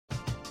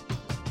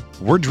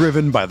We're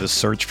driven by the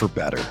search for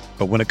better.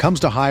 But when it comes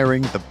to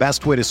hiring, the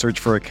best way to search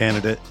for a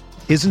candidate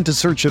isn't to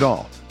search at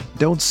all.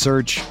 Don't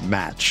search,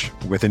 match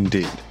with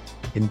Indeed.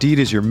 Indeed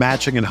is your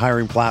matching and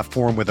hiring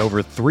platform with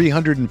over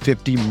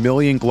 350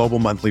 million global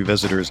monthly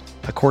visitors,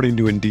 according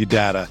to Indeed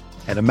data,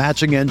 and a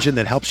matching engine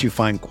that helps you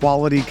find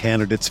quality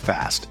candidates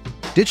fast.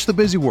 Ditch the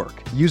busy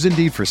work. Use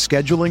Indeed for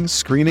scheduling,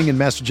 screening, and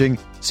messaging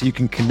so you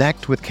can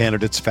connect with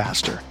candidates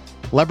faster.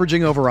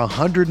 Leveraging over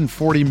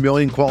 140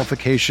 million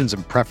qualifications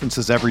and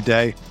preferences every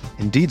day,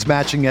 Indeed's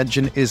matching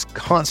engine is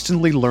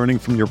constantly learning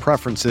from your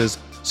preferences,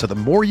 so the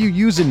more you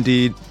use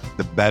Indeed,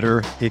 the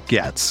better it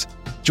gets.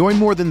 Join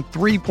more than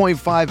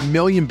 3.5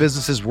 million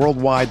businesses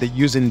worldwide that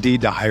use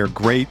Indeed to hire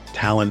great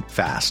talent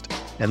fast.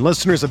 And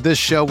listeners of this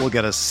show will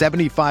get a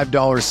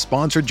 $75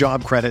 sponsored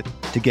job credit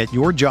to get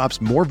your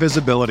jobs more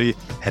visibility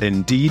at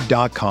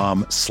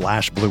Indeed.com/Blue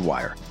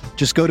Wire.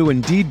 Just go to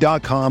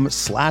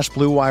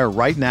Indeed.com/Blue Wire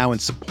right now and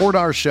support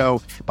our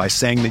show by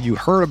saying that you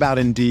heard about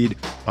Indeed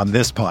on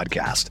this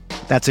podcast.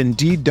 That's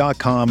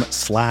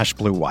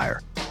Indeed.com/Blue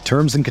Wire.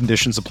 Terms and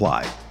conditions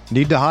apply.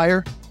 Need to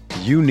hire?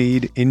 You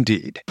need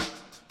Indeed.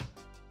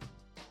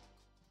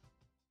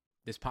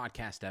 This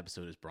podcast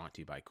episode is brought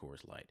to you by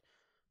Coors Light.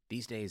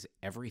 These days,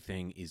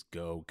 everything is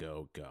go,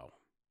 go, go.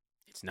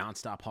 It's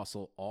nonstop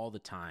hustle all the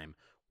time.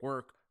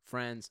 Work,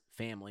 friends,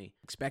 family,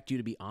 expect you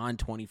to be on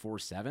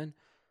 24/7.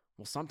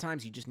 Well,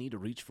 sometimes you just need to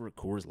reach for a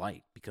Coors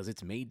Light because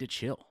it's made to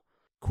chill.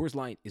 Coors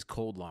Light is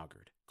cold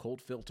lagered,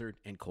 cold filtered,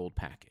 and cold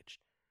packaged.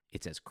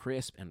 It's as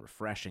crisp and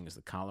refreshing as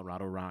the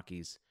Colorado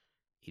Rockies.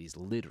 It is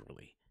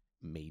literally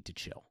made to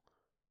chill.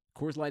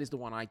 Coors Light is the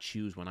one I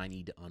choose when I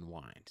need to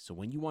unwind. So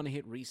when you want to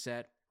hit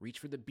reset, reach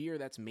for the beer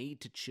that's made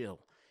to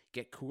chill.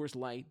 Get Coors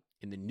Light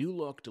in the new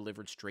look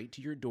delivered straight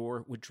to your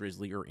door with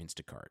Drizzly or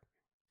Instacart.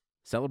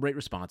 Celebrate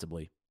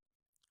responsibly.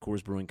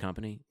 Coors Brewing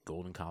Company,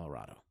 Golden,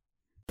 Colorado.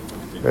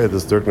 Hey,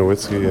 this is Dirk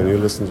Nowitzki, and you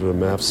listen to the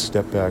Mavs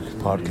Step Back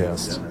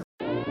podcast.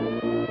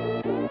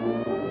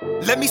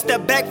 Let me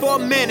step back for a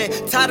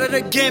minute, tired of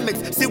the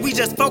gimmicks. See, we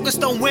just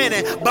focused on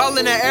winning. Ball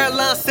in the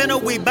airline center,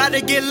 we bout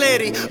to get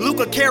litty.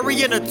 Luka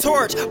carrying a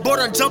torch, boy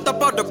done jumped up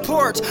on the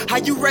porch. How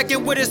you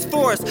reckon with his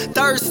force?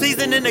 Third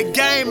season in the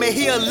game, and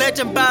he a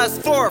legend by his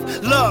fourth.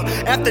 Look,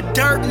 after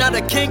Dirk, now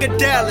the king of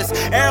Dallas.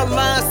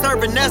 Airline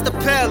serving as the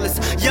palace.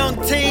 Young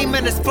team,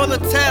 and it's full of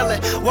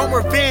talent. Want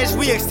revenge,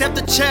 we accept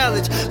the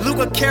challenge.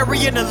 Luka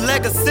carrying a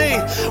legacy.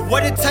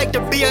 What it take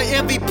to be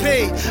an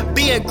MVP?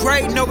 Being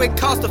great, know it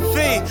costs a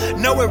fee.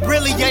 Know it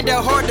really ain't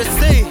that hard to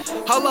see.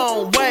 Hold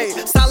on, wait.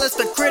 Silence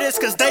the critics,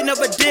 cause they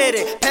never did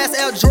it. Past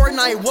Al Jordan,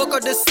 I ain't woke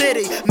up the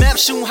city. Map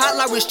shooting hot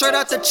like we straight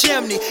out the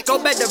chimney. Go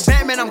back to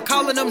Batman, I'm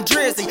calling them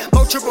Drizzy.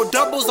 More triple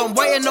doubles, I'm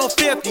waiting on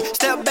 50.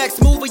 Step back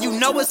smoother, you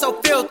know it's so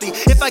filthy.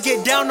 If I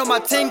get down on my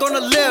team,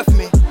 gonna lift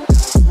me.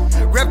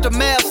 Rep the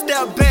Mavs,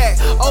 step back,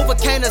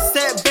 overcame the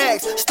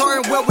setbacks,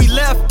 starting where we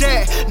left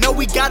at. No,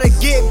 we gotta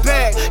get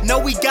back, no,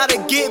 we gotta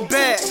get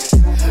back.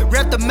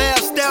 Rep the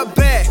Mavs, step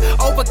back,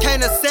 overcame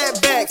the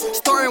setbacks,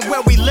 starting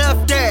where we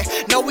left at.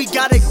 No, we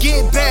gotta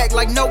get back,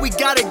 like no, we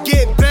gotta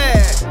get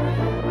back.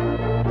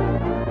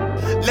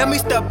 Let me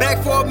step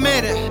back for a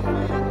minute.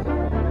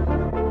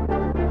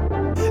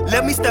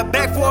 Let me step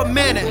back for a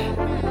minute.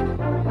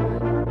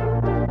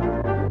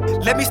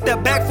 Let me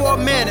step back for a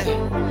minute.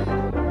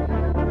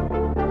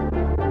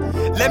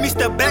 Let me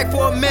step back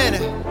for a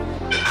minute.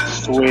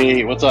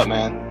 Sweet. What's up,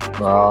 man?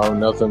 Oh,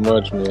 nothing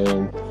much,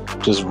 man.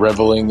 Just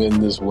reveling in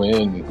this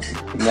win.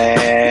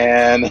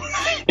 Man.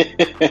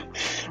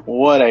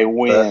 What a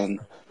win.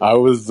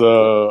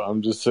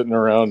 I'm just sitting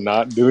around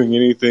not doing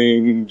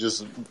anything,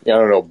 just, I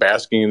don't know,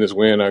 basking in this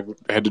win. I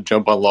had to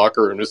jump on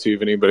Locker Room to see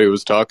if anybody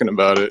was talking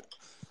about it.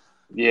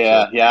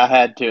 Yeah, I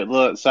had to.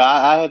 Look, so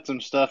I had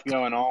some stuff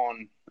going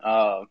on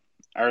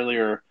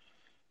earlier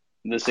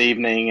this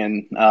evening,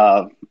 and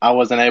I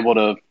wasn't able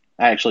to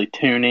actually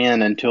tune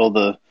in until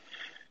the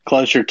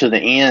closer to the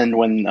end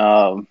when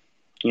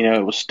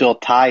it was still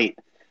tight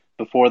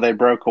before they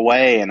broke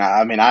away, and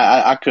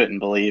I couldn't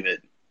believe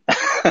it.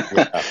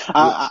 Yeah.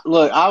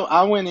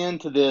 I went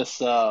into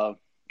this Mavs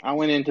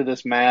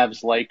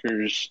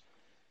Lakers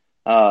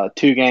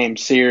 2-game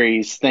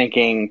series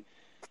thinking,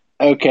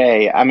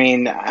 okay,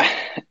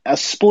 a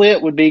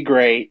split would be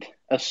great,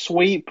 a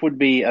sweep would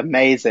be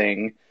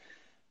amazing.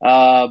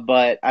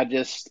 But I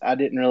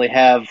didn't really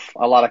have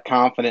a lot of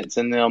confidence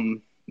in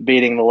them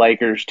beating the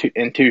Lakers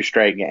in 2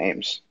 straight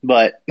games.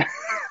 But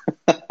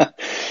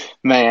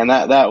man,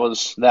 that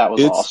was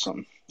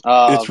awesome.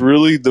 It's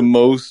really the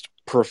most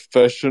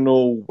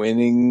professional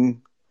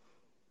winning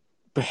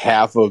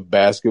half of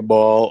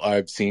basketball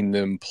I've seen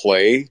them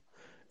play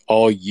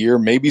all year.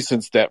 Maybe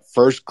since that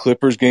first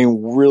Clippers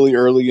game really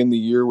early in the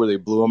year where they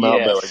blew them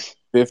out by like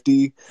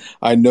 50.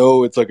 I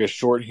know it's like a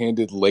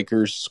shorthanded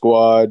Lakers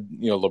squad.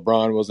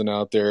 LeBron wasn't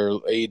out there.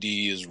 AD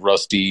is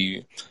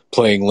rusty,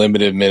 playing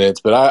limited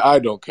minutes, but I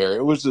don't care.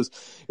 It was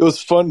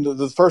fun.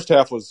 The first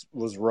half was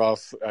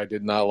rough. I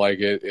did not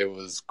like it. It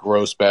was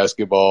gross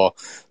basketball.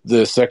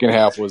 The second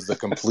half was the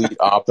complete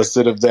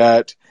opposite of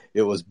that.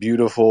 It was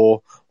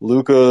beautiful.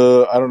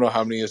 Luka, I don't know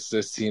how many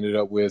assists he ended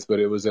up with, but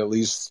it was at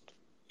least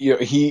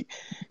he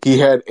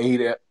had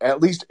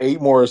at least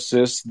 8 more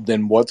assists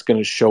than what's going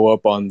to show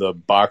up on the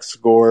box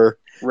score.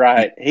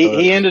 Right.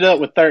 He ended up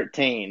with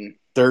 13.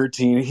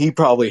 13. He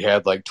probably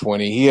had like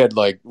 20. He had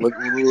like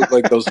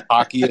those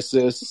hockey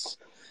assists,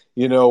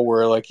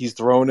 where like he's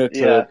throwing it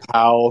to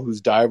Powell,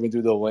 who's diving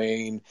through the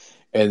lane,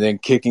 and then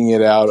kicking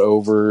it out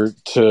over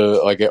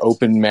to like an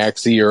open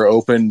Maxi or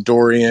open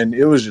Dorian.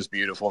 It was just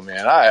beautiful,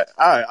 man.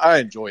 I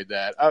enjoyed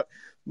that.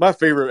 My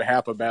favorite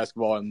half of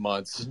basketball in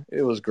months.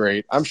 It was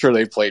great. I'm sure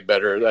they played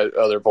better at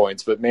other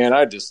points, but man,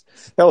 that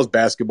was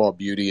basketball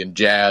beauty and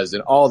jazz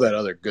and all that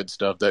other good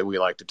stuff that we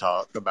like to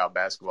talk about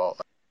basketball.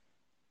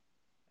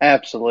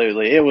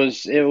 Absolutely. It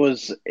was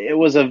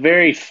a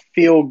very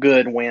feel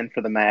good win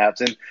for the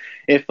Mavs. And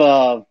if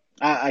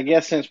I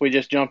guess since we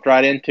just jumped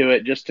right into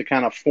it, just to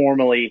kind of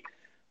formally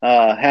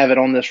have it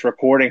on this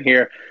recording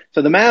here.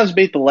 So the Mavs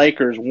beat the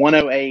Lakers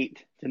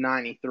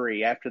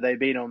 108-93 after they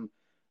beat them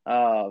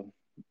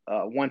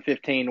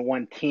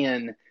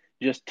 115-110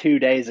 just 2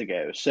 days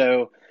ago.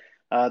 So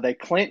they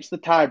clinched the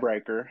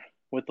tiebreaker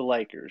with the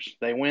Lakers.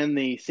 They win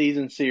the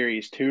season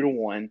series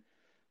 2-1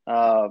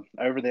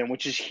 over them,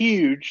 which is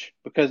huge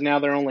because now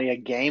they're only a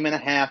game and a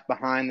half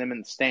behind them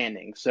in the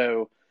standing.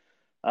 So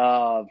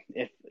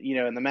if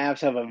and the Mavs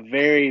have a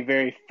very,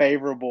 very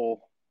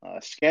favorable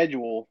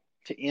schedule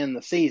to end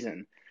the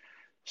season.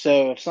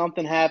 So if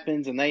something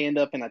happens and they end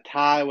up in a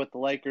tie with the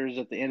Lakers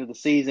at the end of the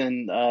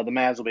season, the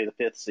Mavs will be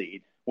the 5th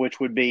seed, which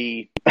would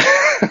be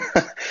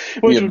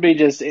would be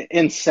just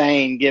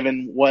insane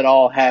given what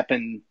all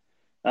happened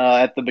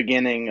at the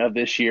beginning of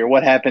this year,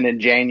 what happened in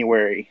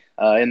January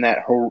in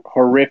that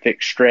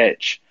horrific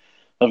stretch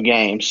of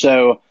games.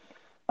 So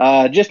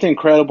just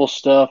incredible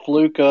stuff.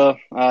 Luka,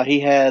 he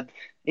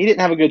didn't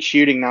have a good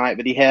shooting night,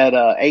 but he had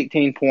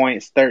 18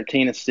 points,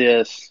 13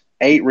 assists,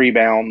 8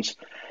 rebounds.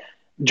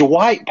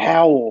 Dwight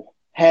Powell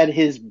had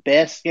his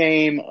best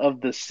game of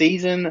the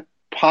season,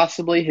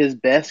 possibly his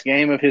best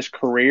game of his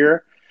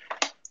career.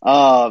 He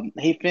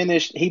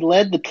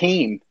led the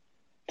team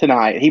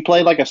tonight. He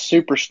played like a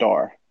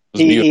superstar.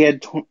 He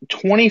had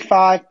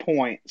 25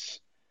 points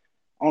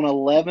on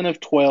 11 of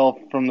 12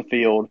 from the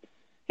field,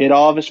 hit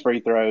all of his free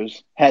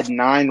throws, had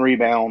 9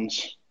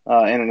 rebounds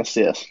and an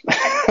assist.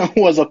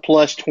 Was a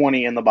plus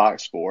 20 in the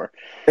box score.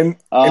 And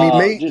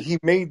he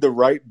made the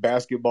right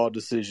basketball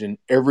decision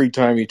every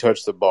time he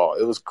touched the ball.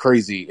 It was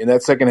crazy. In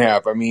that second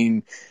half, I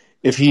mean,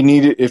 if he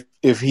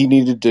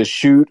needed to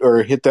shoot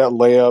or hit that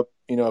layup,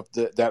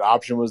 if that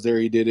option was there,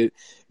 he did it.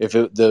 If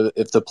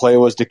the play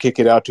was to kick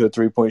it out to a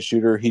 3-point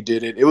shooter, he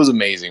did it. It was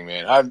amazing,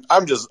 man.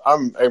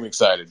 I'm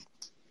excited.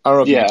 I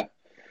don't know.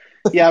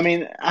 Yeah, I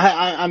mean,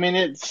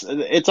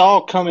 it's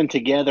all coming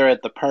together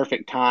at the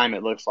perfect time.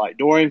 It looks like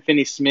Dorian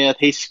Finney-Smith,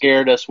 he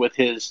scared us with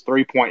his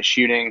 3-point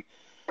shooting,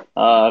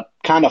 kind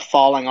of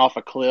falling off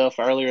a cliff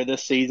earlier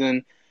this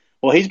season.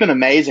 Well, he's been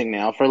amazing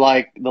now for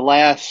the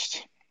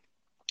last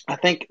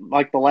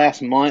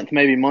month,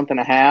 maybe month and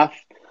a half.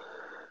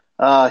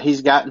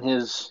 He's gotten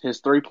his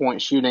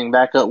 3-point shooting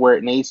back up where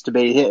it needs to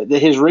be.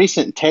 His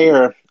recent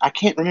tear, I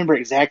can't remember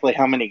exactly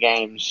how many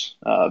games,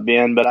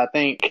 Ben, but I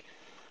think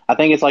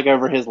it's like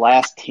over his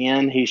last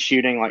 10, he's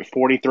shooting like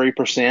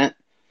 43%,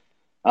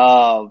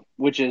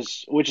 which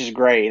is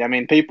great. I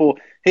mean,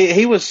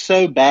 he was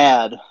so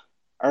bad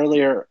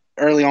early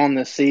on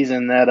this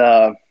season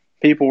that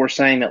people were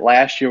saying that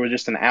last year was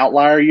just an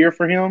outlier year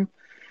for him.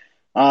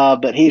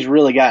 But he's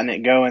really gotten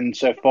it going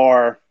so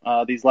far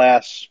these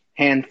last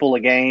handful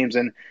of games,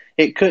 and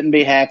it couldn't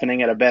be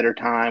happening at a better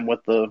time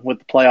with the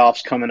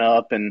playoffs coming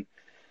up. And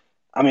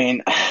I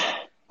mean,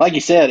 like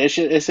you said,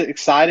 it's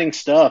exciting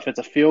stuff. It's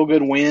a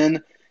feel-good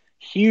win,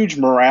 huge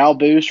morale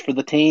boost for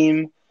the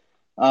team.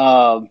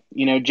 JJ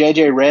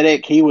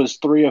Redick, he was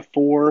 3 of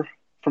 4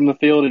 from the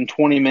field in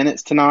 20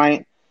 minutes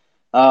tonight.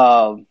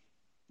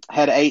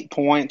 Had 8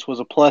 points, was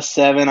a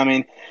 +7. I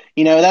mean,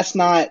 that's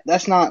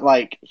not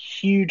like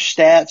huge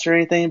stats or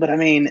anything, but I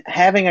mean,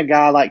 having a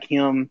guy like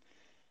him,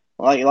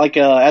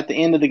 at the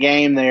end of the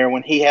game there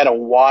when he had a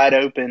wide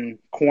open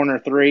corner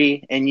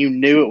 3 and you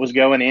knew it was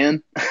going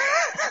in.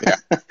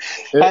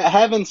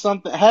 Having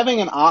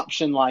an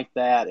option like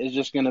that is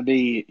just going to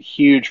be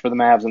huge for the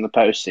Mavs in the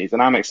postseason.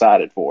 I'm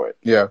excited for it.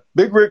 Yeah,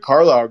 big Rick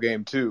Carlisle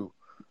game too.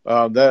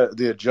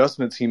 The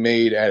adjustments he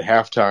made at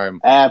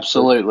halftime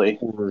absolutely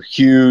were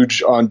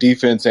huge on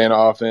defense and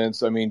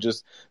offense. I mean,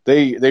 just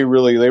the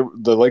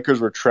Lakers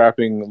were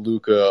trapping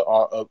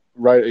Luka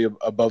right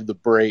above the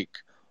break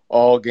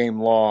all game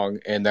long,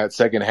 and that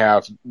second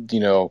half,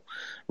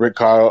 Rick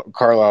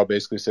Carlisle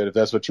basically said, if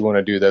that's what you want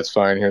to do, that's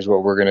fine. Here's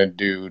what we're going to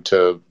do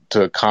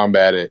to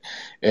combat it.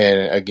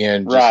 And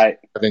again, just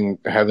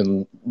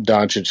having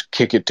Doncic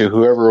kick it to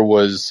whoever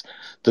was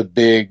the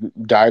big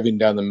diving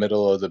down the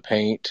middle of the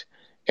paint,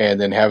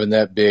 and then having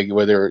that big,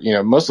 whether,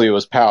 mostly it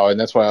was Powell. And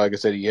that's why, like I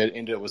said, he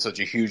ended up with such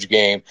a huge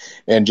game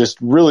and just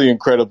really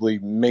incredibly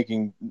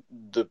making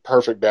the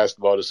perfect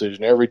basketball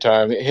decision every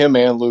time. Him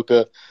and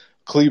Luka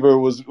Kleber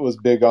was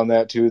big on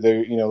that too.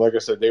 They, like I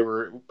said, they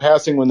were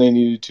passing when they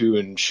needed to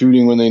and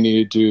shooting when they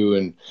needed to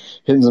and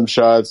hitting some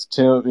shots.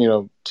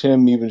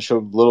 Tim even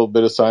showed a little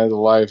bit of signs of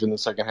life in the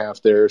second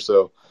half there.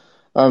 So,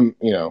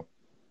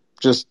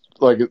 just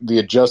like the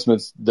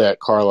adjustments that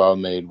Carlisle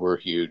made were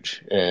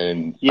huge.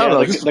 And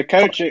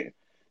the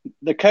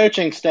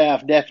coaching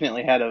staff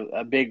definitely had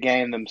a big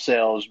game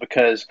themselves,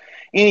 because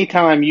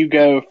anytime you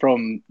go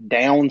from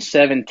down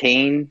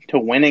 17 to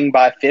winning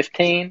by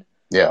 15,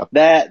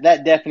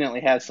 that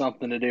definitely has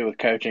something to do with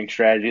coaching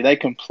strategy. They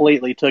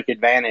completely took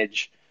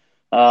advantage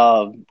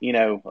of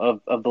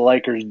the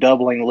Lakers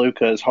doubling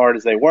Luka as hard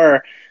as they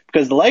were,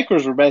 because the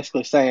Lakers were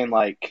basically saying,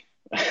 like,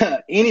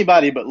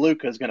 anybody but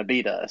Luka is going to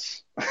beat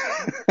us.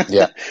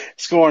 Yeah,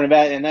 scoring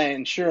about,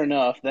 and sure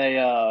enough, they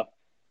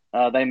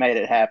made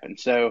it happen.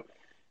 So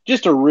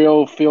just a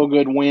real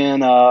feel-good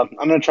win. I'm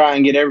going to try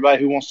and get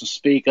everybody who wants to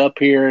speak up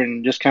here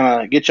and just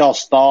kind of get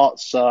y'all's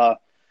thoughts.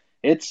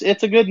 It's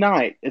a good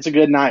night. It's a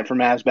good night for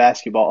Mavs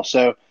basketball.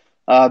 So,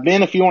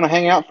 Ben, if you want to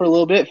hang out for a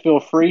little bit,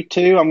 feel free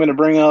to. I'm going to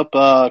bring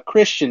up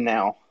Christian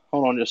now.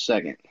 Hold on just a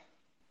second.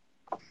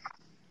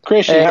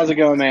 Christian, hey. How's it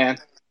going, man?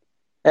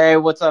 Hey,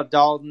 what's up,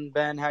 Dalton,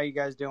 Ben? How you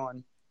guys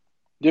doing?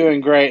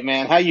 Doing great,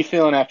 man. How you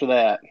feeling after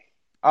that?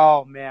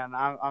 Oh, man,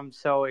 I'm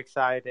so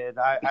excited.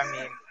 I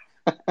mean,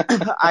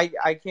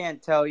 I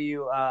can't tell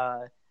you,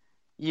 after,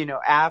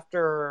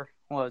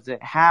 what was it,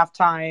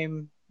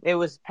 halftime? It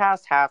was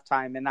past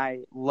halftime, and I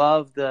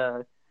love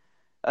the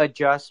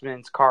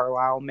adjustments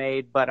Carlisle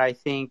made, but I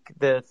think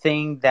the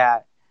thing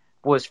that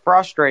was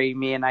frustrating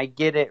me, and I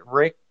get it,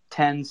 Rick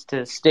tends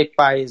to stick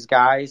by his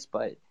guys,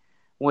 but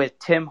with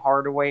Tim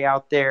Hardaway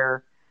out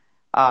there,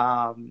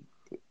 I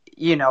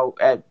can't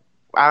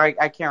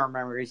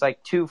remember. He's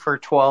like 2 for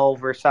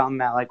 12 or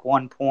something at like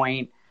one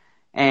point,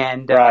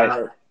 and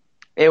right.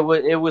 It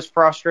was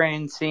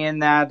frustrating seeing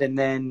that. And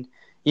then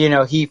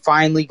he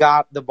finally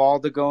got the ball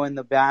to go in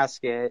the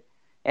basket,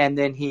 and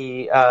then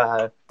he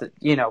got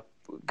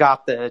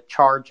the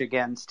charge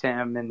against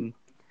him, and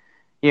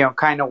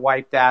kind of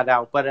wiped that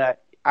out. But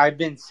I've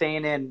been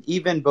saying it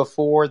even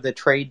before the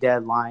trade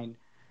deadline,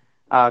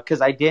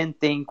 because I didn't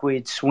think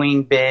we'd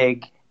swing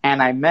big. And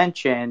I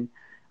mentioned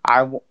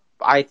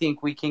I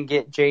think we can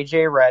get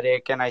J.J.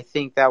 Redick, and I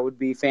think that would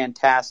be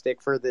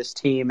fantastic for this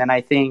team. And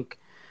I think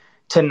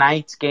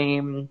tonight's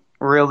game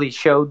really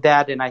showed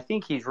that, and I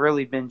think he's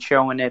really been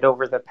showing it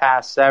over the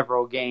past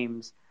several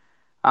games.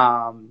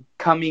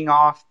 Coming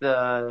off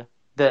the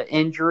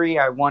injury,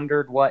 I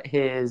wondered what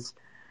his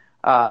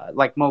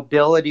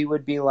mobility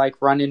would be like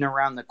running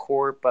around the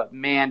court, but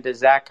man,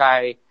 does that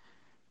guy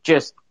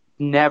just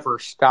never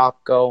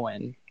stop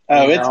going.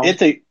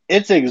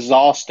 It's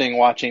exhausting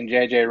watching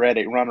JJ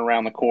Redick run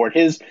around the court.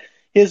 His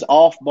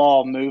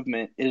off-ball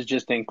movement is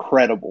just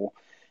incredible.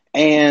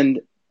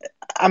 And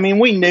I mean,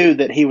 we knew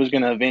that he was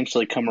going to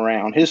eventually come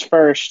around. His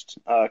first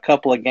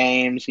couple of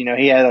games, he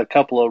had a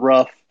couple of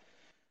rough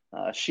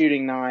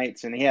shooting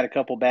nights, and he had a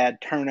couple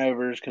bad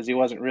turnovers because he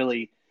wasn't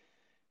really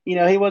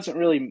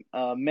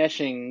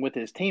meshing with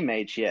his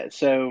teammates yet.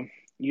 So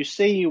you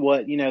see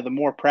what, the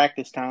more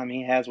practice time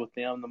he has with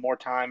them, the more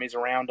time he's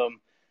around them,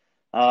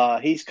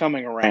 he's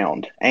coming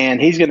around. And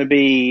he's going to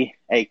be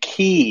a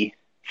key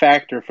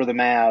factor for the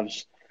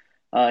Mavs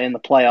in the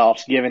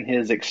playoffs, given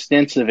his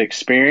extensive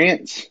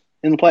experience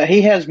in the play.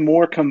 He has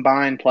more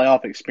combined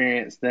playoff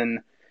experience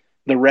than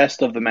the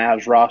rest of the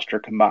Mavs roster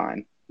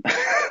combined.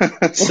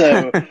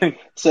 so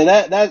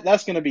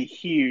that's going to be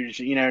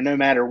huge, no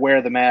matter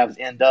where the Mavs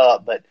end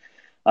up. But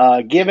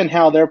given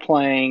how they're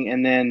playing,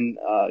 and then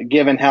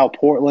given how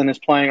Portland is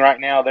playing right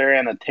now, they're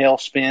in a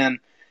tailspin.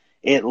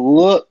 It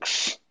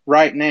looks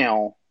right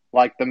now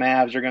like the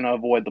Mavs are going to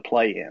avoid the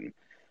play-in.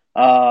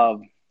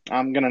 I'm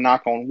going to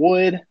knock on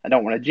wood. I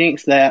don't want to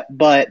jinx that,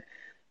 but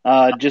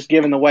just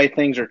given the way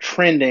things are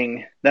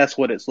trending, that's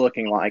what it's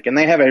looking like. And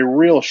they have a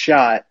real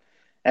shot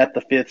at the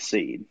 5th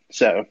seed.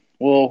 So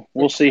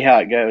we'll see how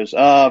it goes.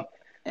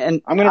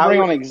 And I'm going to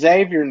bring on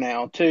Xavier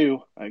now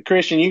too.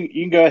 Christian, you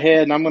can go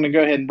ahead, and I'm going to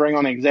go ahead and bring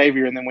on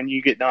Xavier, and then when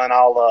you get done,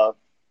 I'll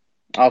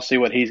see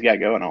what he's got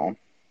going on.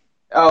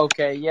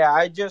 Okay, yeah,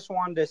 I just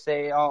wanted to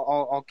say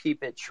I'll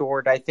keep it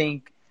short. I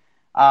think,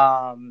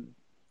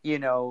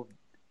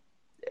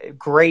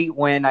 great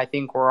win. I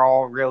think we're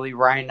all really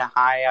riding a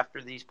high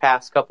after these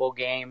past couple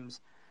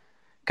games,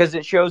 because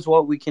it shows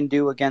what we can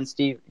do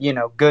against,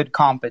 good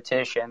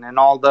competition. And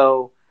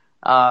although,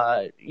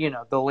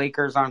 the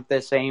Lakers aren't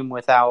the same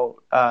without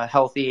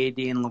healthy AD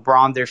and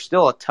LeBron, they're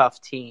still a tough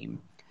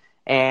team.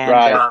 And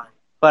right.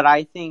 But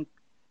I think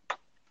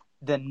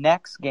the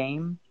next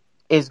game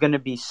is going to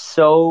be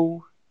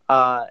so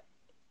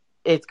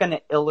it's going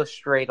to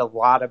illustrate a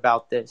lot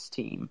about this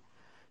team,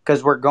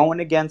 because we're going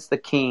against the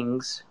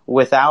Kings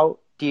without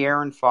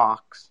De'Aaron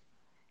Fox.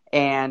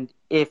 And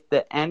if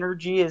the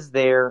energy is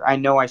there, I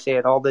know I say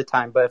it all the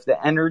time, but if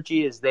the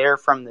energy is there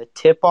from the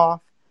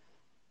tip-off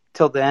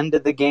till the end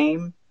of the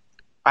game,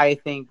 I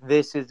think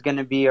this is going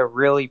to be a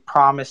really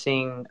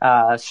promising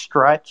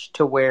stretch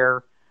to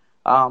where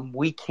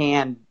we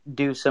can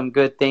do some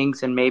good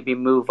things and maybe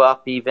move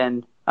up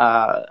even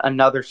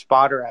another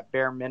spotter at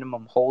bare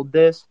minimum hold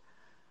this.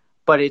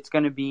 But it's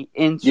going to be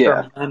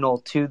instrumental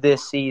to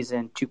this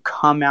season to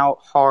come out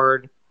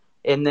hard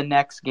in the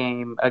next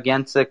game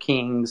against the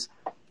Kings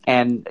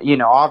and,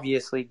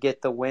 obviously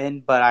get the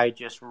win. But I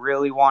just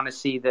really want to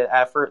see the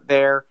effort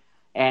there.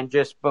 And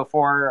just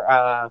before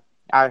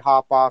I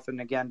hop off,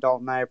 and again,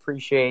 Dalton, I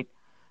appreciate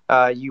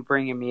you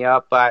bringing me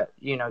up, but,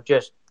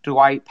 just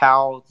Dwight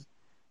Powell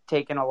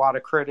taking a lot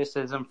of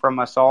criticism from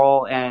us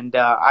all, and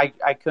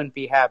I couldn't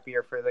be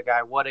happier for the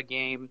guy. What a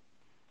game.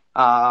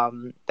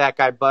 That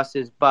guy busts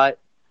his butt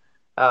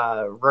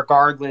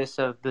regardless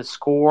of the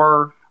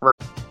score.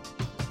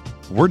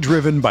 We're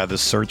driven by the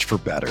search for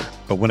better.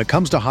 But when it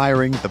comes to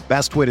hiring, the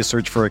best way to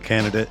search for a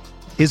candidate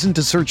isn't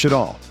to search at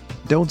all.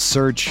 Don't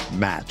search,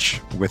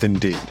 match with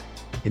Indeed.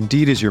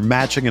 Indeed is your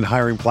matching and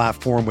hiring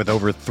platform with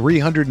over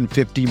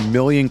 350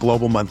 million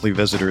global monthly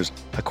visitors,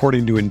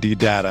 according to Indeed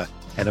data,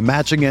 and a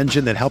matching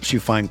engine that helps you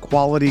find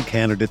quality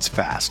candidates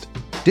fast.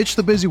 Ditch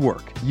the busy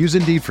work. Use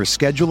Indeed for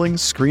scheduling,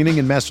 screening,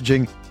 and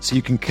messaging so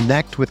you can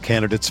connect with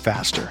candidates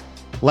faster.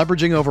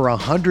 Leveraging over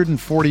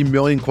 140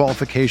 million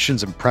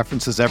qualifications and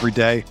preferences every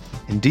day,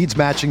 Indeed's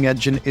matching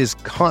engine is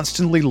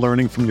constantly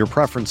learning from your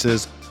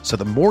preferences, so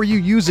the more you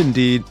use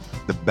Indeed,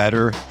 the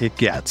better it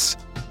gets.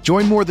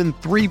 Join more than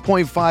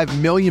 3.5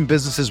 million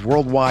businesses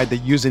worldwide that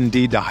use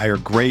Indeed to hire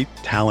great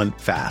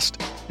talent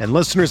fast. And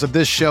listeners of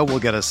this show will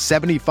get a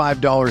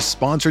 $75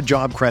 sponsored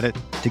job credit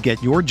to get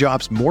your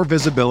jobs more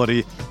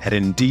visibility at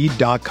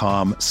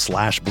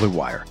Indeed.com/Blue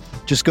Wire.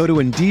 Just go to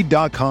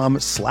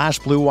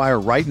Indeed.com/Blue Wire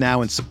right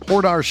now and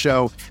support our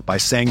show by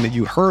saying that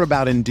you heard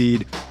about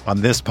Indeed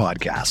on this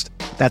podcast.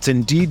 That's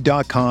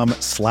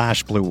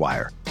Indeed.com/Blue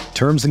Wire.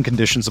 Terms and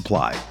conditions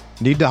apply.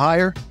 Need to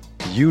hire?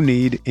 You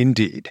need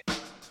Indeed.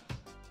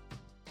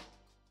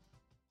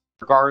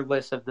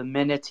 Regardless of the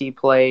minutes he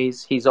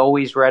plays, he's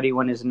always ready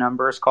when his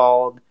number is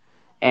called.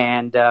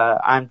 And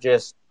I'm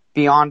just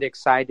beyond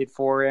excited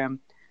for him.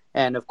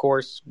 And, of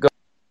course, go.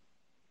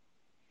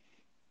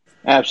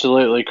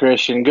 Absolutely,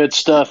 Christian. Good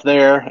stuff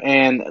there.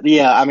 And,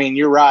 yeah, I mean,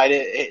 you're right.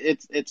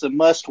 It's a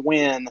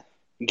must-win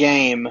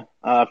game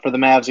for the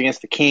Mavs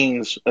against the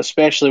Kings,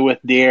 especially with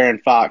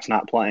De'Aaron Fox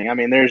not playing. I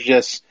mean, there's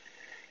just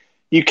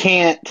you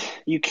can't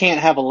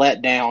have a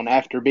letdown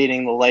after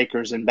beating the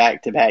Lakers in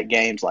back-to-back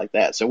games like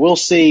that. So we'll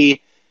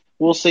see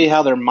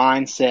how their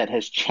mindset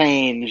has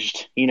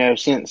changed,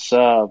 since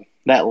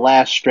that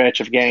last stretch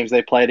of games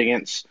they played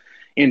against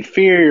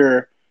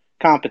inferior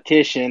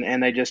competition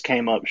and they just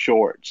came up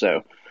short.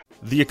 So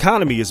the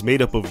economy is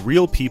made up of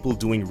real people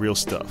doing real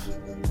stuff,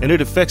 and it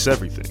affects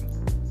everything,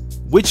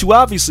 which you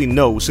obviously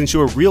know since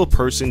you're a real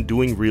person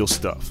doing real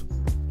stuff.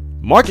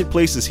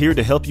 Marketplace is here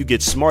to help you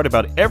get smart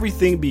about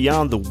everything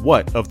beyond the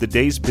what of the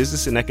day's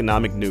business and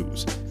economic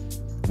news.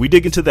 We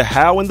dig into the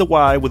how and the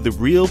why with the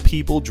real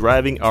people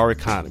driving our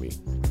economy.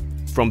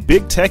 From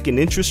big tech and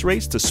interest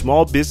rates to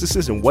small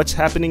businesses and what's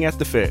happening at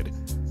the Fed,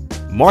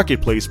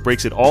 Marketplace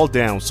breaks it all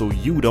down so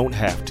you don't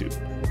have to.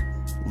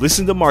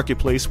 Listen to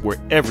Marketplace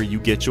wherever you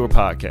get your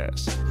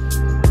podcasts.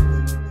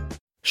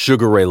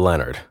 Sugar Ray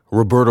Leonard,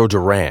 Roberto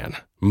Duran,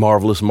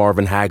 Marvelous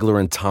Marvin Hagler,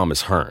 and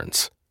Thomas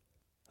Hearns.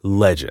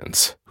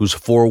 Legends, whose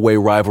four-way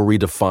rivalry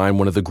defined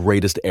one of the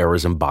greatest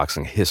eras in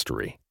boxing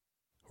history.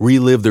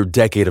 Relive their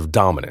decade of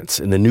dominance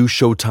in the new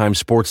Showtime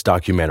sports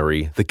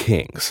documentary, The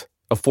Kings,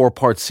 a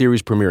 4-part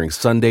series premiering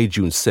Sunday,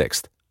 June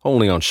 6th,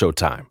 only on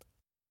Showtime.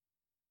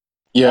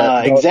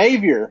 Yeah,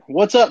 Xavier,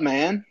 what's up,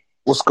 man?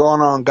 What's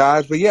going on,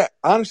 guys? But yeah,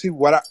 honestly,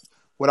 what I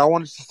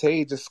wanted to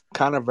say, just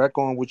kind of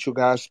echoing what you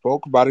guys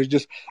spoke about, is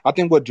just I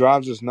think what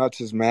drives us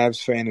nuts as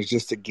Mavs fan is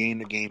just the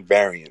game-to-game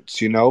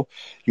variance. You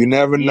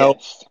never know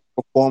what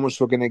performance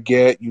we're gonna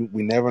get.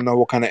 We never know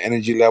what kind of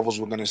energy levels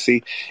we're gonna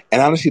see,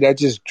 and honestly, that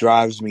just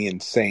drives me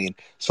insane.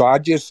 So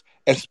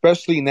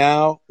especially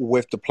now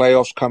with the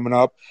playoffs coming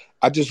up,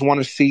 I just want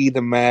to see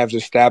the Mavs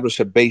establish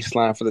a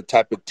baseline for the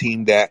type of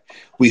team that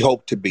we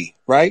hope to be,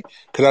 right?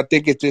 Because I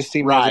think if this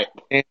team has a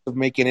chance of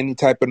making any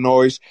type of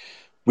noise,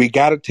 we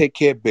got to take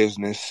care of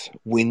business.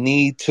 We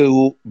need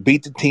to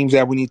beat the teams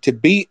that we need to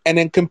beat, and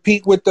then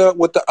compete with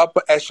the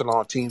upper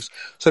echelon teams.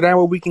 So that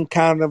way we can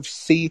kind of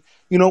see,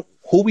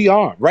 who we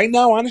are. Right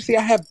now, honestly,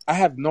 I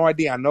have no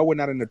idea. I know we're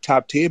not in the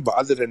top tier, but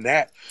other than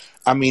that,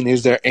 I mean,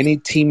 is there any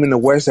team in the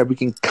West that we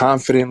can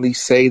confidently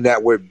say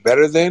that we're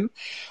better than?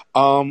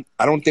 I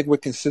don't think we're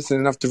consistent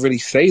enough to really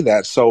say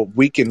that. So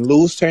we can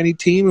lose to any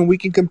team and we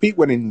can compete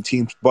with any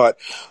teams. But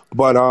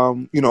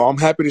I'm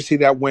happy to see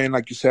that win.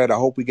 Like you said, I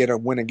hope we get a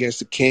win against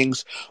the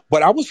Kings.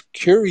 But I was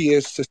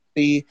curious to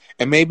see,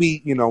 and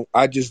maybe,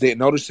 I just didn't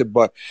notice it,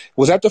 but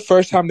was that the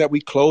first time that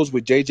we closed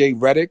with JJ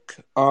Redick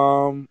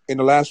in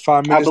the last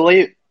 5 minutes?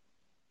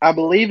 I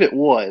believe it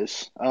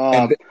was.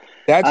 I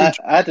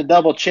had to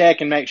double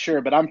check and make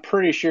sure, but I'm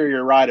pretty sure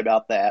you're right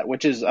about that,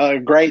 which is a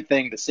great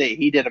thing to see.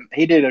 He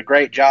did a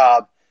great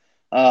job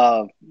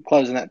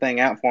closing that thing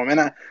out for him.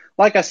 And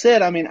like I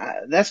said, I mean,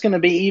 that's going to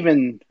be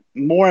even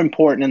more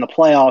important in the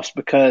playoffs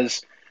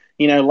because,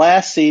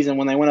 last season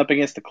when they went up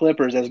against the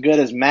Clippers, as good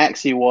as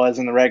Maxey was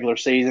in the regular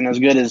season, as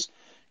good as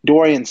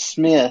Dorian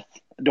Smith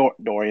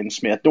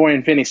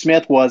Dorian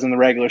Finney-Smith was in the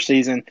regular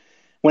season.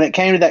 When it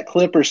came to that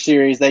Clippers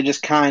series, they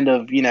just kind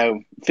of,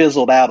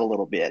 fizzled out a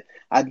little bit.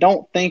 I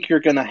don't think you're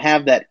going to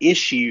have that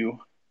issue,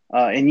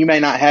 and you may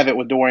not have it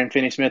with Dorian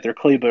Finney-Smith or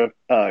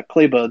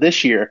Kleba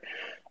this year,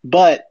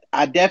 but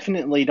I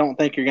definitely don't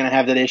think you're going to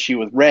have that issue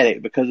with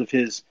Redick because of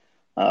his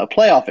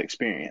playoff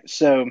experience.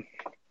 So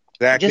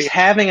just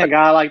having a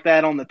guy like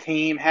that on the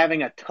team,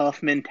 having a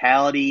tough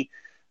mentality,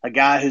 a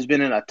guy who's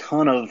been in a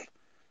ton of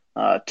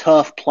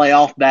tough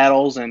playoff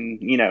battles and,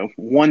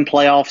 won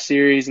playoff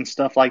series and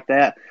stuff like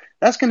that,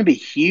 that's going to be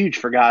huge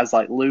for guys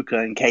like Luka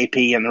and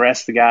KP and the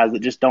rest of the guys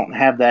that just don't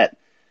have that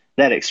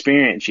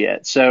experience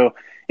yet. So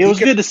it was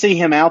good to see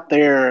him out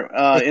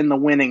there in the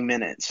winning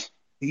minutes.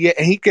 Yeah,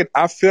 and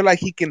I feel like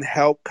he can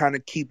help kind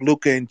of keep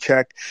Luka in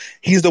check.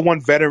 He's the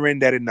one veteran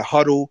that in the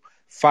huddle,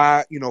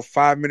 5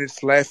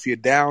 minutes left, you're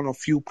down a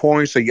few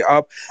points or you're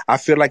up. I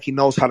feel like he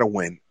knows how to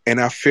win. And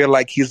I feel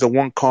like he's the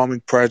one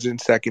calming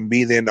presence that can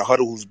be there in the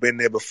huddle who's been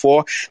there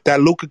before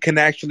that Luka can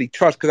actually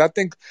trust. Because I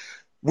think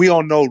we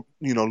all know,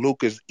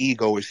 Luka's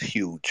ego is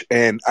huge.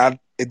 And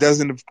it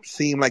doesn't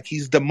seem like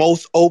he's the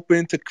most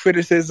open to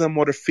criticism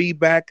or the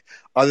feedback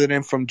other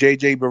than from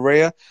J.J.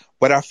 Barea.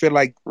 But I feel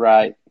like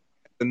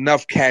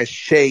enough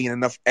cachet and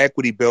enough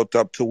equity built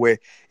up to where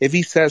if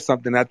he says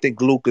something, I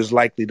think Luka is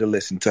likely to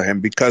listen to him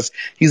because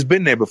he's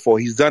been there before.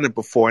 He's done it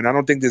before. And I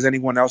don't think there's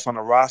anyone else on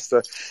the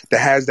roster that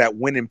has that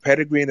winning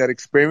pedigree and that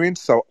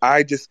experience. So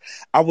I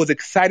was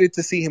excited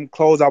to see him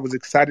close. I was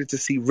excited to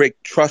see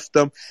Rick trust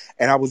him.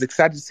 And I was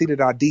excited to see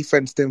that our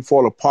defense didn't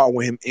fall apart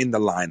with him in the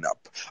lineup.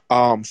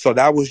 So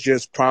that was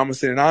just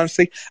promising. And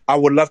honestly, I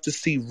would love to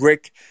see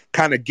Rick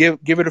kind of give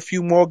it a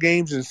few more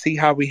games and see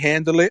how we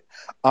handle it.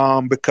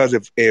 Because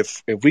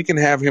if we can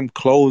have him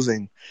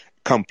closing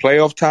come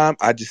playoff time,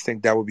 I just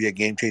think that would be a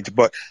game changer.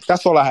 But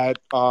that's all I had.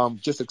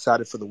 Just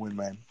excited for the win,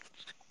 man.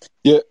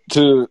 Yeah,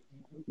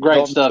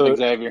 great stuff,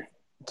 Xavier.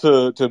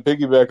 To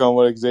piggyback on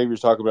what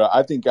Xavier's talking about,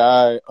 I think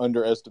I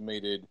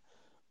underestimated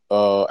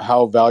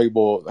how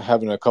valuable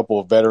having a couple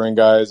of veteran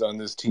guys on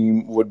this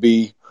team would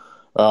be.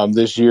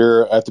 This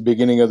year, at the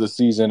beginning of the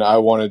season, I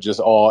wanted just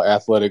all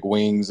athletic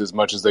wings as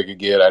much as they could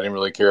get. I didn't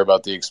really care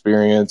about the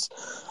experience.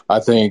 I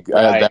think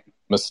that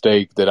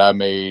mistake that I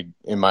made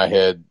in my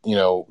head,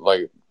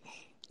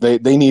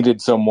 they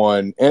needed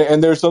someone.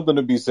 And there's something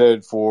to be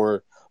said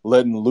for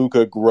letting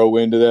Luka grow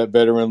into that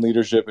veteran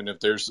leadership. And if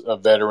there's a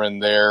veteran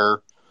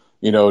there,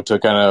 to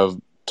kind of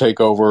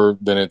take over,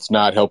 then it's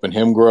not helping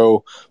him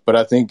grow. But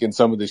I think in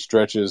some of these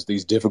stretches,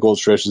 these difficult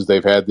stretches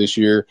they've had this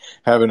year,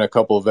 having a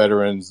couple of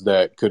veterans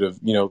that could have,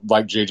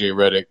 like JJ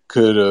Redick,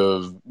 could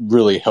have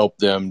really helped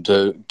them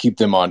to keep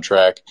them on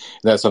track.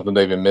 And that's something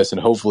they've been missing.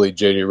 Hopefully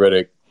JJ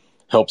Redick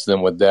helps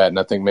them with that. And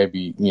I think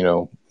maybe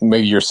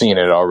you're seeing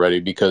it already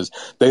because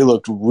they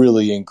looked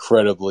really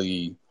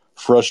incredibly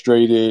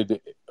frustrated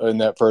in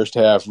that first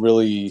half,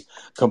 really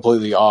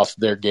completely off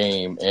their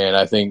game. And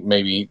I think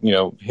maybe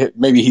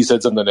he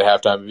said something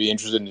at halftime. I'd be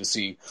interested to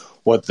see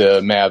what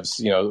the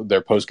Mavs, their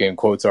post-game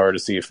quotes are to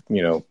see if,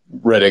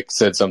 Redick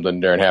said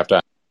something during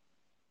halftime.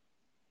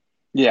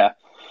 Yeah.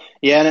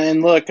 Yeah.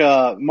 And look,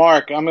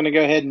 Mark, I'm going to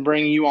go ahead and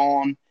bring you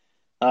on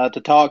to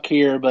talk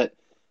here, but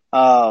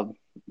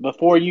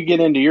before you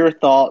get into your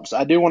thoughts,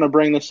 I do want to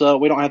bring this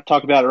up. We don't have to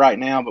talk about it right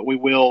now, but we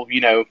will,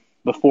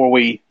 before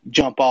we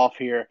jump off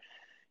here.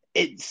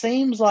 It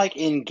seems like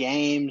in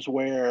games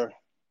where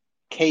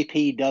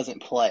KP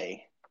doesn't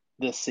play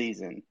this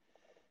season,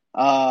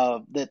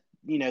 that,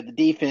 the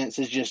defense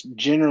is just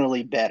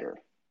generally better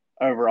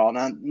overall.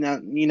 Now,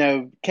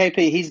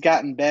 KP, he's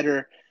gotten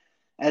better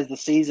as the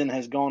season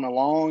has gone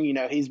along.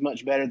 He's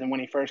much better than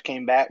when he first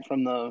came back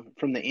from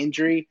the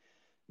injury.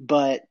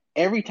 But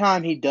every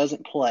time he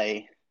doesn't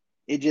play,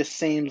 it just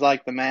seems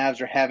like the Mavs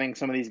are having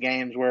some of these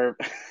games where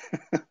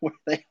where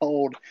they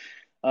hold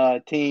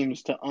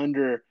teams to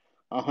under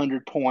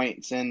 100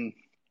 points, and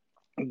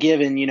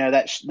given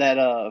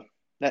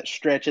that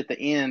stretch at the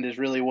end is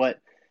really what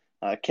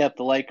kept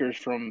the Lakers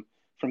from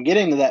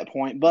getting to that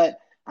point. But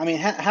I mean,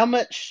 how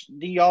much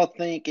do y'all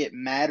think it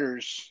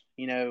matters?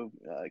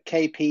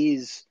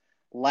 KP's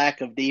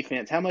lack of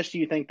defense. How much do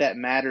you think that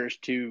matters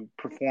to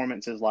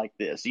performances like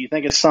this? Do you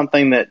think it's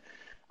something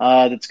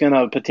that's going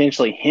to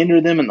potentially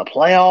hinder them in the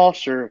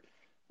playoffs, or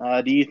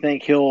do you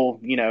think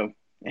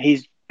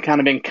he's kind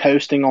of been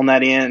coasting on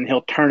that end and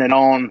he'll turn it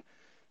on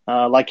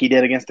like he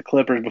did against the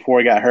Clippers before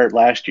he got hurt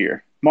last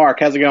year? Mark,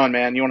 how's it going,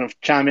 man? You want to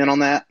chime in on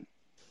that?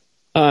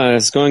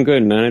 It's going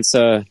good, man. It's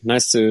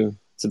nice to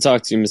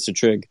talk to you, Mr.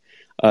 Trigg.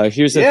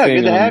 Here's the thing.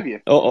 Good to have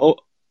you.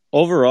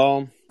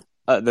 Overall,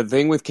 the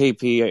thing with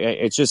KP,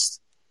 it's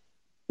just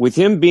with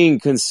him being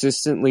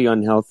consistently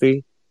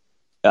unhealthy,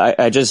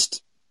 I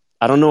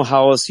don't know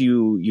how else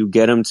you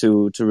get him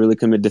to really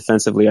commit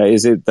defensively.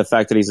 Is it the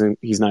fact that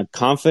he's not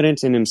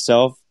confident in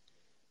himself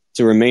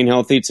to remain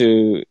healthy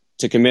to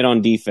commit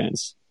on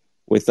defense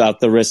without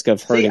the risk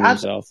of hurting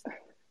himself?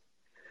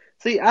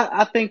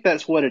 I think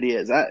that's what it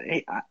is.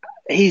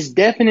 He's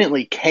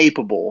definitely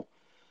capable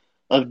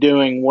of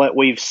doing what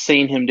we've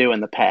seen him do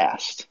in the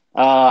past.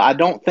 I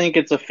don't think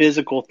it's a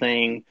physical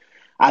thing.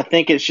 I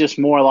think it's just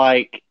more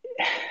like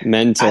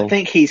mental. I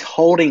think he's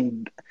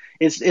holding.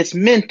 It's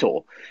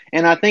mental,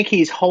 and I think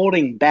he's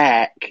holding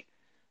back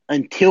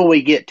until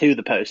we get to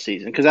the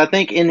postseason. Because I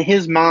think in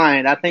his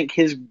mind, I think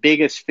his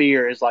biggest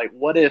fear is like,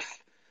 what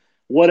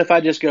if I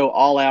just go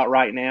all out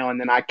right now and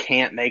then I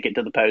can't make it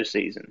to the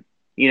postseason?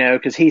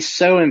 Because he's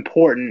so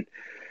important.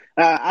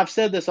 I've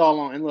said this all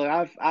along, and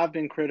look, I've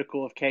been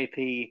critical of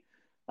KP.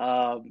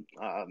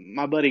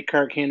 My buddy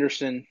Kirk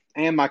Henderson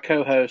and my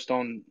co-host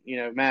on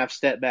Mavs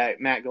Step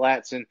Back, Matt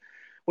Glatson,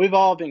 we've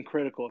all been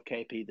critical of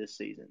KP this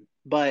season.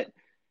 But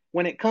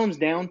when it comes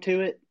down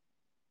to it,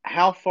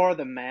 how far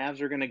the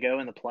Mavs are going to go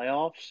in the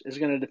playoffs is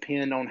going to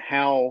depend on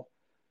how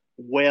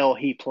well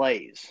he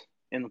plays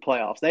in the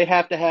playoffs. They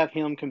have to have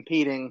him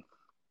competing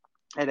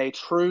at a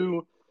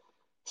true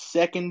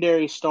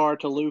secondary star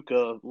to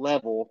Luka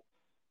level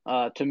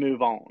to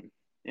move on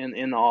in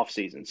the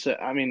offseason. So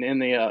I mean in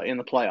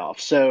the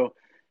playoffs. So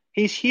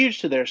he's huge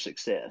to their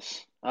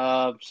success.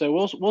 So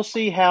we'll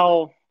see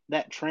how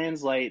that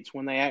translates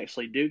when they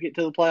actually do get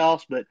to the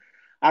playoffs, but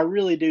I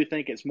really do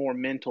think it's more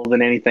mental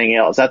than anything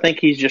else. I think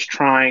he's just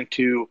trying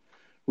to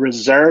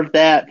reserve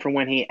that for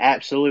when he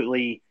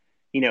absolutely,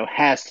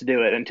 has to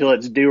do it until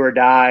it's do or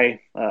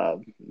die.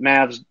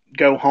 Mavs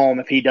go home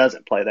if he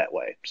doesn't play that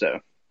way. So,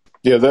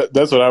 yeah,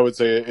 that's what I would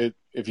say.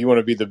 If you want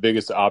to be the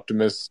biggest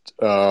optimist,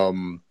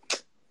 they're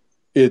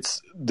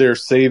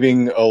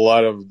saving a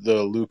lot of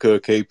the Luka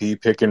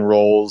KP pick and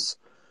rolls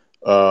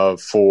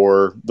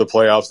for the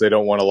playoffs. They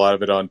don't want a lot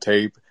of it on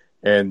tape.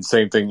 And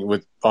same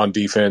thing on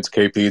defense,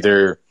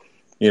 KP.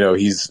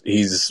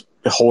 He's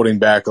holding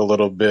back a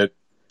little bit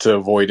to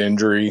avoid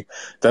injury.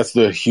 That's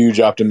the huge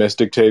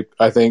optimistic tape,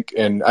 I think,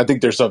 and I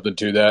think there's something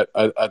to that.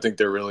 I think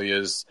there really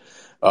is.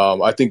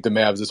 I think the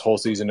Mavs this whole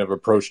season have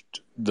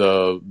approached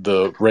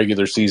the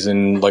regular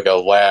season like a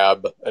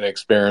lab, an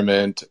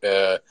experiment.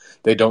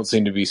 They don't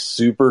seem to be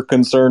super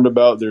concerned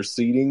about their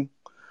seeding.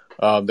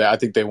 I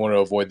think they want to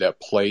avoid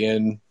that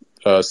play-in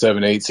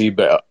 7-8 seed,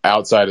 but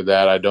outside of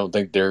that, I don't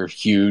think they're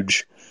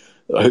huge.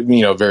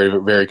 Very,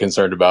 very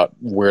concerned about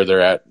where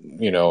they're at.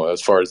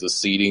 As far as the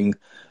seeding,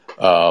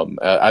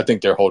 I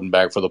think they're holding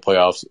back for the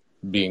playoffs,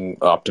 being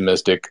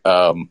optimistic.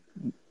 There's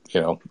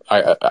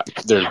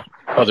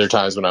other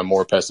times when I'm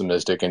more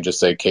pessimistic and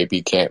just say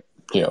KP can't.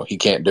 He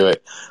can't do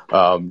it.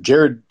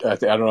 Jared, I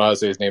don't know how to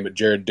say his name, but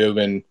Jared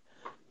Dubin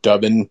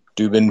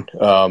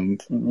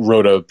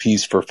wrote a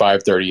piece for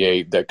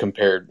 538 that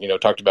compared,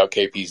 talked about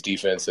KP's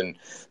defense, and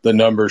the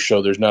numbers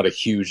show there's not a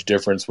huge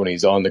difference when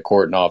he's on the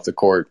court and off the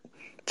court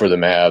for the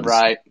Mavs.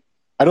 Right.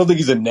 I don't think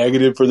he's a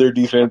negative for their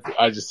defense.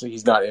 I just think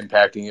he's not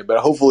impacting it. But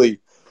hopefully,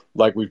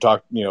 like we've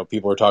talked,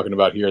 people are talking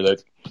about here,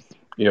 that,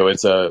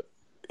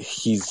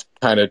 he's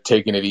kind of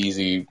taking it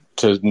easy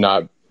to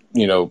not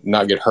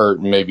get hurt.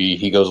 And maybe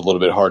he goes a little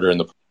bit harder in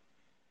the.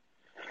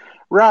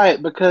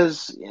 Right,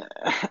 because,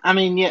 I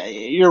mean, yeah,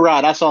 you're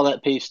right. I saw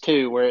that piece,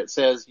 too, where it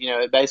says,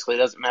 it basically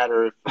doesn't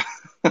matter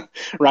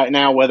right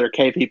now whether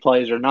KP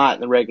plays or not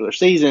in the regular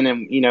season.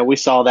 And, we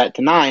saw that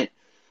tonight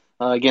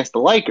against the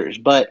Lakers.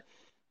 But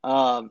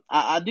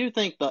I do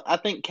think I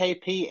think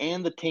KP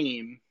and the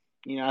team,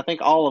 I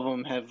think all of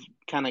them have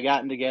kind of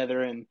gotten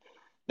together and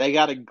they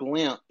got a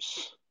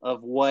glimpse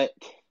of what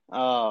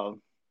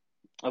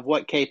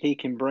KP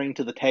can bring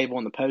to the table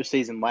in the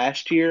postseason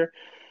last year.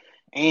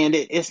 And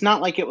it's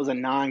not like it was a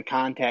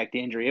non-contact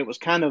injury. It was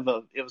kind of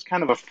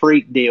a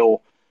freak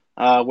deal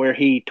where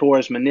he tore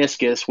his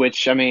meniscus,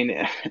 which, I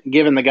mean,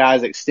 given the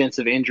guy's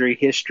extensive injury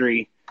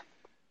history,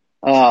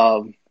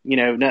 you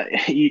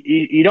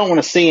don't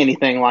want to see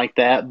anything like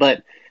that.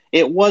 But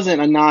it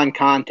wasn't a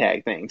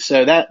non-contact thing,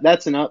 so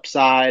that's an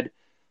upside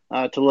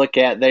to look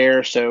at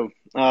there. So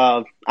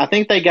I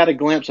think they got a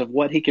glimpse of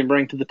what he can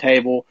bring to the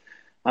table.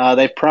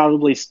 They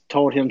probably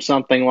told him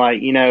something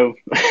like,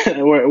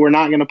 we're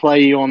not going to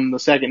play you on the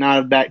second night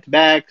of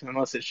back-to-back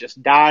unless it's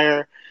just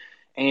dire.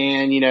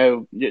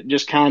 And,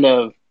 just kind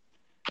of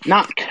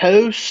not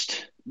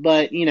coast,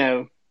 but,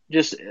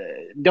 just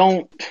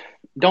don't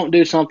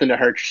do something to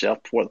hurt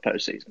yourself before the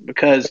postseason.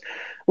 Because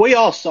we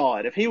all saw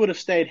it. If he would have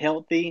stayed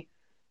healthy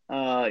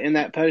in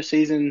that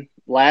postseason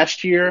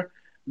last year,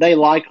 they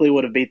likely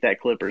would have beat that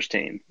Clippers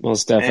team.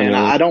 Most definitely. And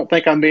I don't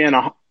think I'm being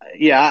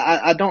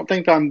I don't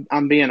think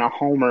I'm being a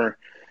homer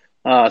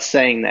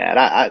saying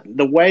that.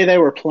 The way they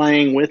were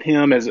playing with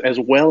him, as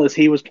well as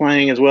he was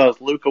playing, as well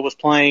as Luka was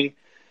playing,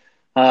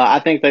 I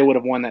think they would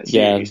have won that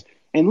series. Yeah.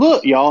 And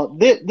look, y'all,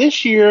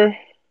 this year,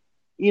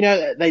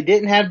 they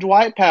didn't have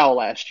Dwight Powell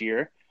last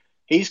year.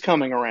 He's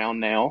coming around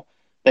now.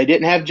 They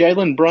didn't have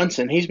Jalen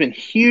Brunson. He's been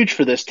huge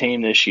for this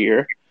team this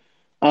year.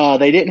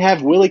 They didn't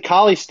have Willie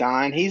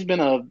Cauley-Stein. He's been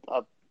a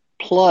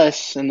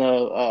plus in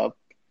the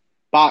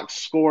box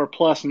score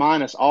plus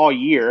minus all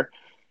year.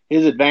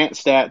 His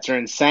advanced stats are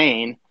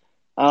insane.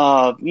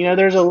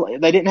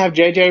 They didn't have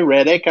JJ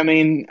Redick. I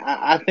mean,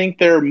 I think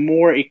they're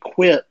more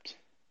equipped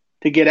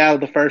to get out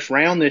of the first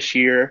round this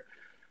year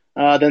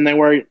than they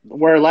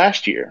were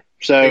last year.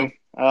 So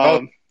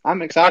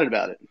I'm excited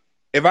about it.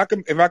 If I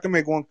can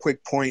make one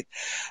quick point,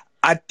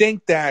 I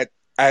think that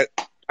I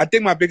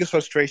think my biggest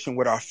frustration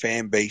with our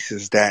fan base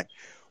is that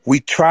we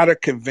try to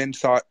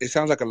convince it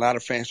sounds like a lot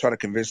of fans try to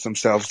convince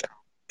themselves that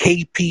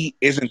KP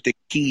isn't the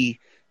key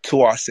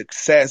to our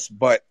success.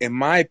 But in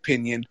my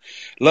opinion,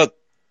 look,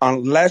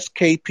 unless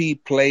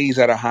KP plays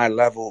at a high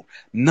level,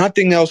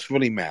 nothing else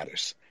really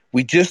matters.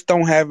 We just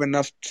don't have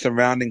enough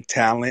surrounding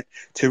talent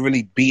to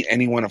really beat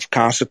anyone of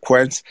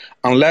consequence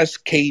unless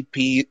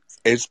KP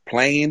is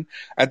playing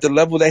at the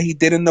level that he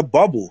did in the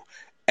bubble.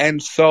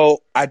 And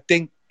so I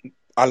think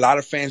a lot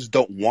of fans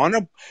don't want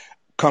to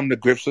come to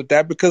grips with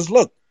that because,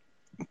 look,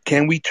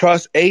 can we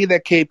trust, A,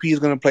 that KP is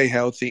going to play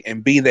healthy,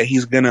 and B, that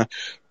he's going to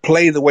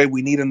play the way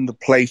we need him to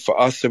play for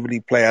us to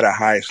really play at a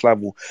highest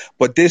level?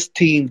 But this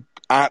team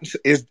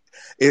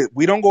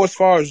we don't go as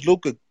far as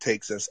Luka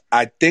takes us.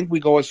 I think we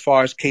go as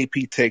far as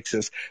KP takes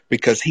us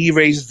because he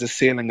raises the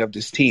ceiling of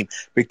this team.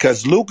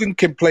 Because Luka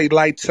can play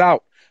lights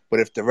out, but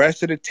if the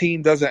rest of the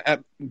team doesn't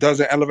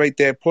elevate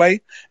their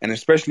play, and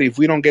especially if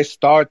we don't get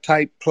star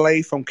type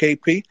play from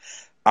KP,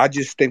 I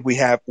just think we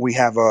have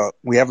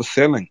a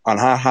ceiling on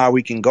how high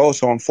we can go.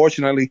 So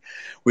unfortunately,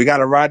 we got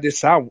to ride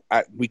this out.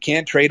 We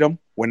can't trade him.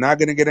 We're not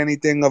going to get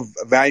anything of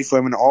value for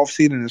him in the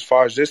offseason as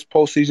far as this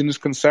postseason is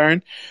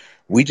concerned.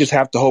 We just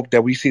have to hope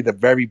that we see the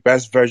very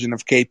best version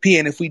of KP.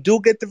 And if we do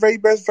get the very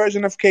best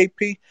version of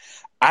KP,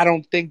 I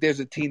don't think there's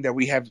a team that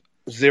we have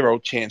zero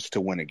chance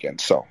to win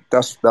against. So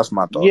that's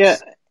my thoughts. Yeah,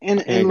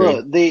 and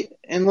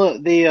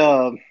look,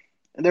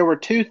 there were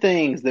two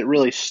things that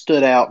really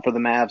stood out for the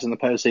Mavs in the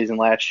postseason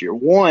last year.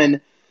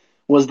 One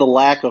was the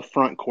lack of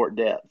front court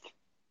depth.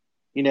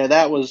 You know,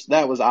 that was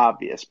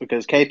obvious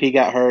because KP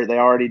got hurt. They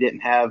already didn't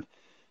have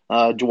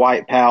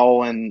Dwight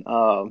Powell and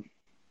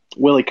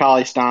Willie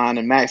Cauley-Stein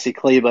and Maxi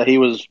Kleber. He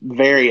was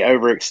very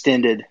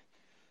overextended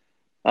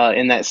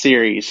in that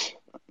series.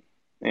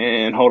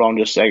 And hold on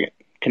just a second.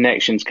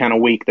 Connection's kind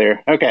of weak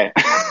there. Okay.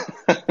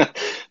 The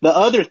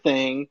other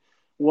thing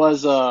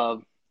was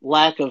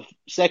lack of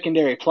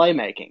secondary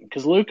playmaking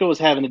because Luka was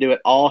having to do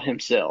it all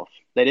himself.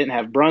 They didn't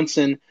have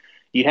Brunson.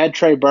 You had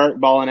Trey Burke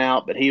balling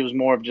out, but he was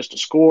more of just a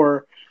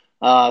scorer.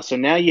 So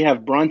now you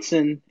have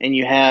Brunson and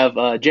you have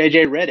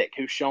J.J. Redick,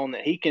 who's shown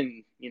that he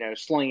can,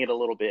 sling it a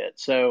little bit.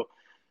 So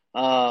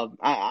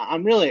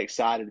I'm really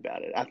excited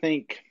about it. I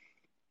think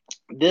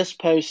this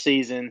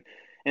postseason,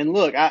 and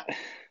look,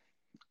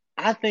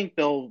 I think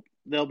they'll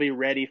be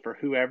ready for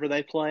whoever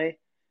they play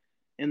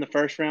in the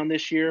first round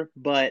this year.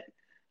 But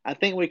I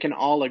think we can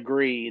all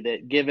agree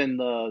that given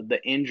the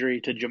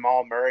injury to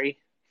Jamal Murray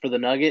for the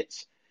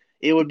Nuggets,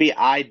 it would be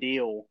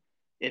ideal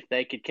if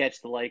they could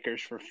catch the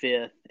Lakers for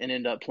fifth and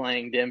end up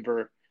playing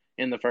Denver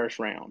in the first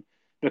round.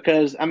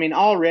 Because,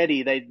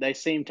 already they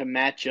seem to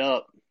match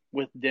up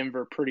with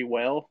Denver pretty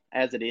well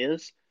as it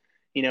is.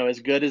 As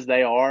good as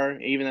they are,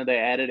 even though they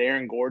added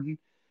Aaron Gordon,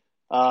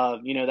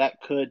 that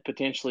could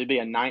potentially be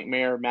a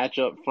nightmare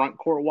matchup front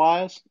court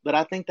wise. But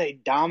I think they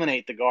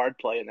dominate the guard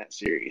play in that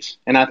series.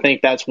 And I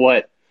think that's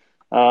what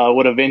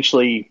would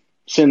eventually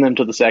send them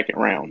to the second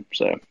round.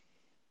 So,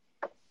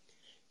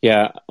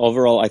 yeah,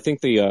 overall, I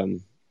think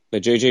the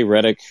J.J.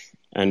 Redick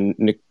and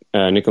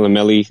Nicola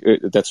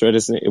Melli, that's right,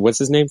 isn't it? What's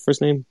his name,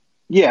 first name?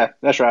 Yeah,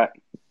 that's right.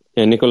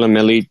 And Nicola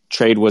Melli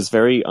trade was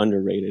very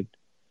underrated.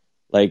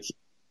 Like,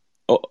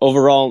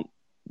 overall,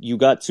 you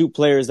got two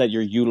players that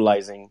you're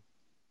utilizing,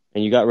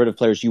 and you got rid of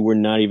players you were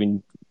not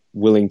even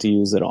willing to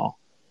use at all.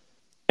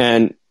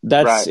 And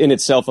that's in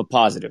itself a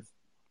positive.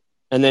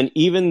 And then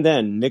even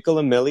then,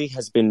 Nicola Melli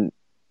has been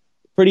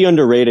pretty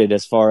underrated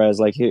as far as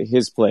like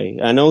his play.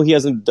 I know he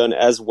hasn't done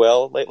as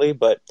well lately,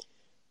 but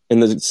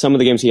in some of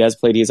the games he has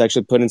played, he's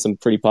actually put in some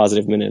pretty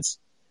positive minutes.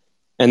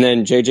 And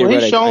then J.J.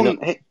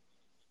 Redick,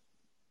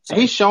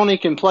 he's shown he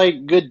can play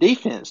good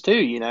defense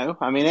too,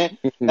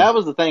 that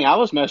was the thing I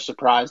was most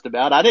surprised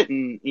about. I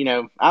didn't,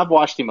 I've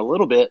watched him a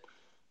little bit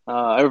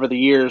over the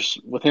years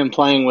with him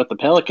playing with the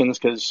Pelicans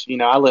because,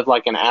 I live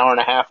like an hour and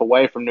a half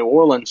away from New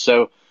Orleans.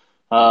 So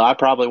I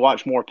probably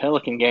watch more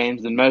Pelican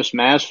games than most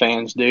Mavs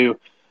fans do.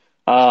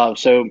 I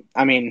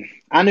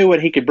knew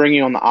what he could bring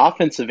you on the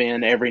offensive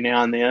end every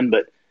now and then,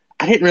 but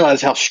I didn't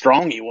realize how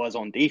strong he was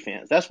on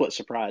defense. That's what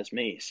surprised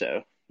me.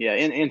 So, yeah,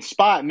 in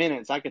spot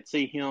minutes, I could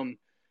see him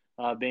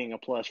being a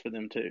plus for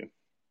them too.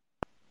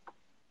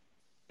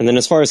 And then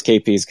as far as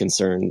KP is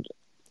concerned,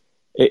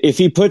 if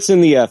he puts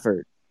in the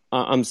effort,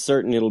 I'm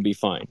certain it'll be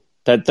fine.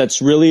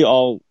 That's really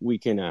all we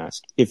can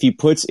ask. If he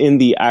puts in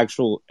the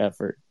actual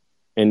effort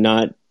and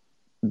not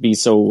be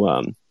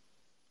so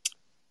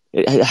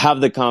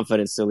have the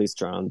confidence to at least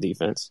try on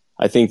defense,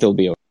 I think they'll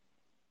be okay.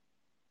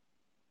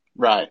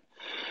 Right.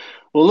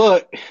 Well,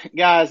 look,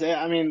 guys,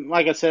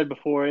 like I said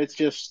before, it's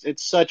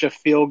such a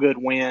feel-good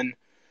win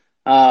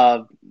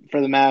for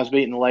the Mavs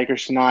beating the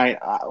Lakers tonight.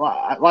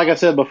 Like I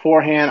said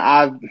beforehand,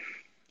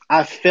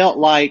 I felt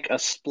like a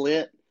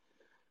split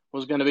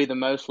was going to be the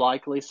most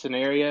likely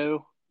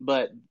scenario,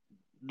 but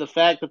the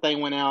fact that they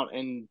went out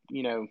and,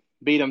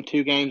 beat them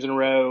 2 games in a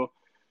row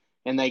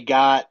and they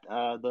got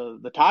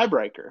the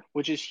tiebreaker,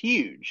 which is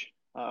huge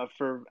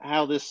for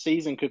how this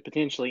season could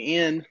potentially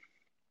end.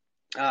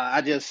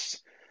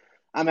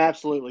 I'm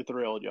absolutely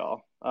thrilled,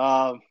 y'all.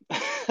 I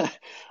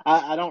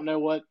don't know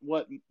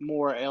what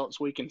more else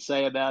we can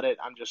say about it.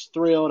 I'm just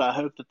thrilled. I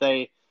hope that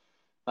they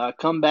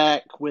come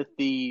back with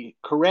the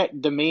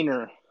correct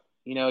demeanor,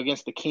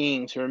 against the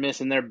Kings, who are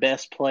missing their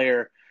best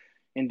player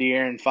in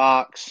De'Aaron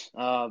Fox.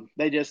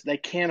 They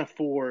can't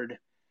afford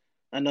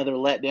another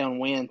letdown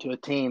win to a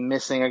team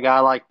missing a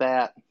guy like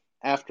that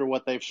after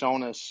what they've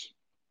shown us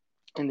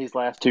in these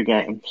last 2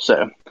 games.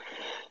 So,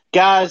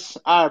 guys,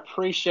 I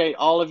appreciate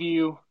all of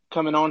you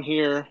coming on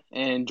here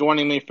and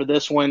joining me for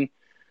this one.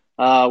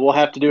 We'll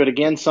have to do it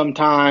again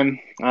sometime.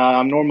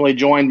 I'm normally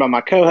joined by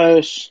my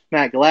co-host,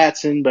 Matt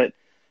Gladson, but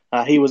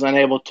he was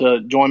unable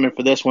to join me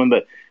for this one.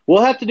 But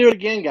we'll have to do it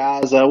again,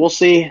 guys. We'll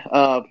see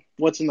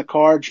what's in the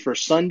cards for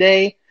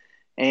Sunday,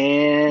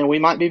 and we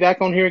might be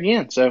back on here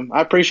again. So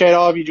I appreciate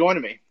all of you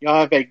joining me. Y'all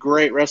have a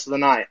great rest of the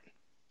night.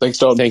 Thanks,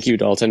 Dalton. Thank you,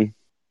 Dalton.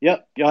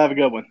 Yep, y'all have a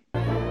good one.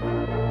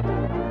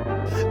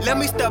 Let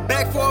me step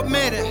back for a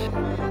minute.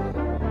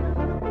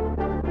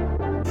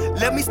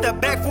 Let me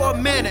step back for a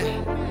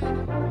minute.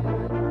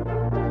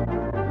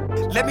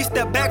 Let me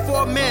step back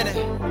for a minute.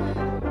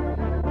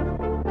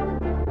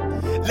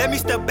 Let me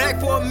step back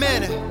for a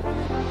minute.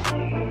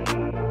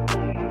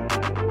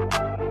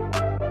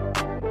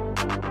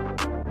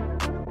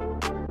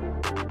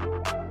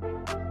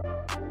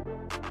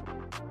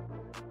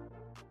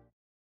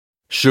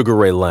 Sugar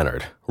Ray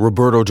Leonard,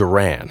 Roberto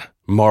Duran,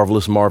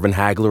 Marvelous Marvin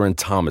Hagler, and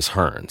Thomas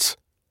Hearns.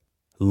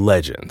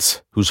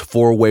 Legends, whose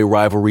four-way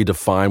rivalry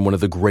defined one of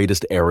the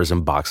greatest eras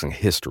in boxing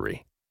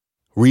history.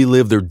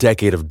 Relive their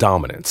decade of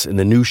dominance in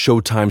the new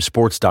Showtime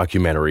sports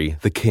documentary,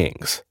 The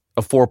Kings,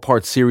 a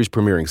 4-part series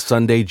premiering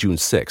Sunday, June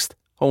 6th,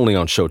 only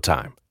on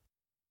Showtime.